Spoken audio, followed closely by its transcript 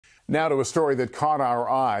Now to a story that caught our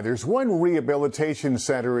eye. There's one rehabilitation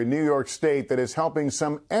center in New York State that is helping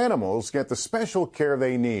some animals get the special care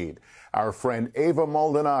they need. Our friend Ava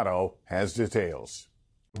Maldonado has details.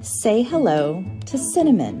 Say hello to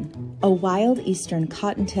Cinnamon, a wild eastern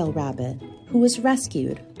cottontail rabbit who was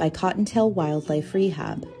rescued by Cottontail Wildlife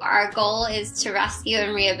Rehab. Our goal is to rescue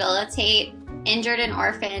and rehabilitate injured and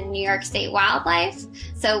orphaned New York State wildlife.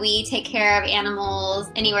 So we take care of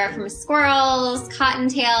animals anywhere from squirrels,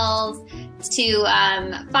 cottontails, to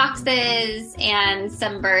foxes and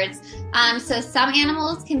some birds. So some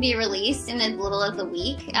animals can be released in as little as a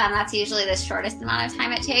week. That's usually the shortest amount of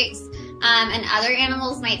time it takes. And other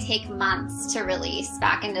animals might take months to release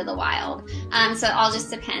back into the wild. So it all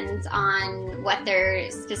just depends on what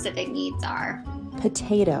their specific needs are.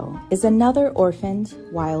 Potato is another orphaned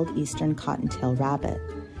wild eastern cottontail rabbit,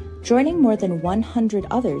 joining more than 100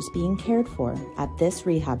 others being cared for at this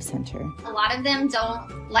rehab center. A lot of them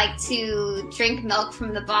don't like to drink milk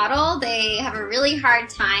from the bottle. They have a really hard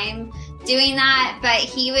time doing that, but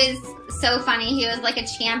he was so funny. He was like a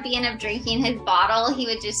champion of drinking his bottle. He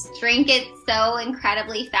would just drink it so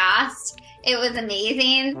incredibly fast. It was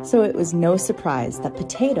amazing. So it was no surprise that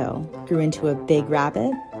Potato grew into a big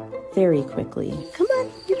rabbit very quickly. Come on,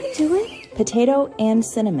 you can do it. Potato and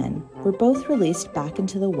Cinnamon were both released back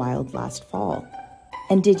into the wild last fall.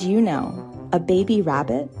 And did you know a baby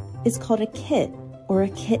rabbit is called a kit or a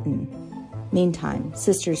kitten? Meantime,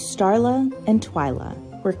 sisters Starla and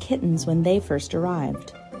Twyla were kittens when they first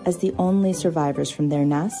arrived. As the only survivors from their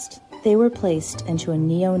nest, they were placed into a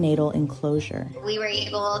neonatal enclosure. We were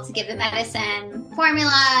able to give them medicine,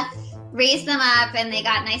 formula, raise them up, and they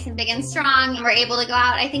got nice and big and strong and were able to go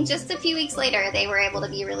out. I think just a few weeks later, they were able to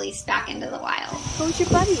be released back into the wild. Hold your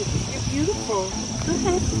buddy. You're beautiful. Go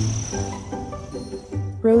ahead.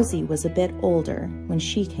 Rosie was a bit older when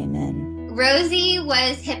she came in. Rosie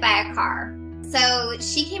was hit by a car. So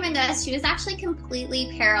she came into us, she was actually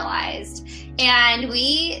completely paralyzed. And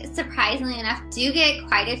we, surprisingly enough, do get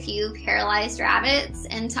quite a few paralyzed rabbits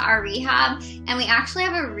into our rehab. And we actually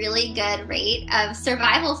have a really good rate of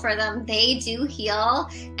survival for them. They do heal,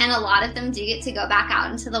 and a lot of them do get to go back out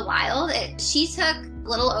into the wild. She took a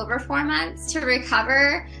little over 4 months to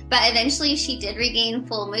recover, but eventually she did regain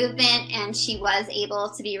full movement and she was able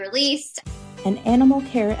to be released. And animal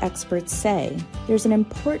care experts say there's an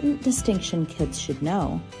important distinction kids should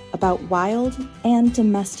know about wild and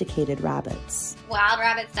domesticated rabbits. Wild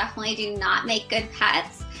rabbits definitely do not make good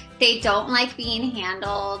pets. They don't like being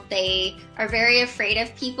handled. They are very afraid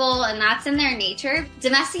of people, and that's in their nature.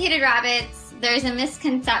 Domesticated rabbits, there's a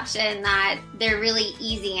misconception that they're really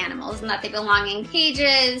easy animals and that they belong in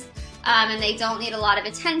cages and they don't need a lot of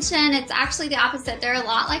attention. It's actually the opposite. They're a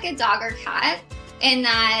lot like a dog or cat, in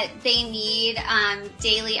that they need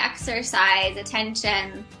daily exercise,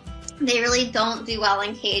 attention. They really don't do well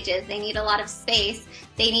in cages. They need a lot of space.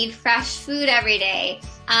 They need fresh food every day,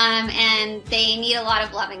 and they need a lot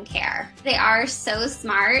of love and care. They are so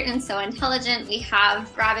smart and so intelligent. We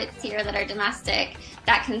have rabbits here that are domestic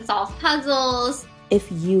that can solve puzzles. If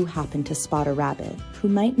you happen to spot a rabbit who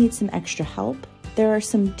might need some extra help, there are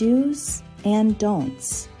some do's and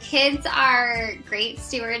don'ts. Kids are great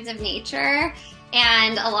stewards of nature.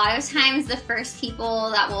 And a lot of times the first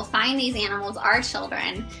people that will find these animals are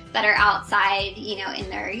children that are outside, you know, in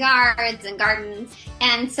their yards and gardens.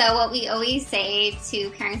 And so what we always say to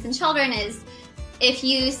parents and children is, if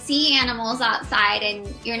you see animals outside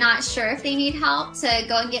and you're not sure if they need help, to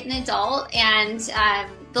go and get an adult. And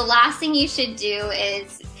the last thing you should do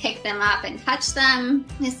is pick them up and touch them,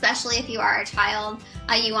 especially if you are a child.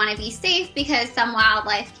 You want to be safe because some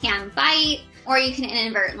wildlife can bite, or you can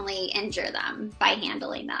inadvertently injure them by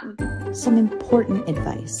handling them. Some important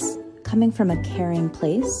advice coming from a caring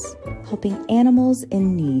place, helping animals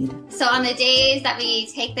in need. So on the days that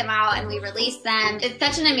we take them out and we release them, it's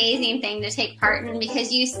such an amazing thing to take part in,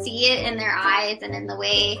 because you see it in their eyes and in the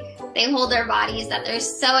way they hold their bodies that they're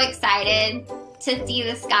so excited to see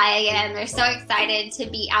the sky again. They're so excited to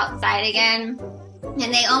be outside again.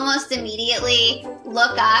 And they almost immediately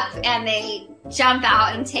look up and they jump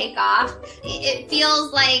out and take off. It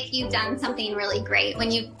feels like you've done something really great when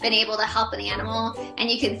you've been able to help an animal and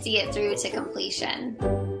you can see it through to completion.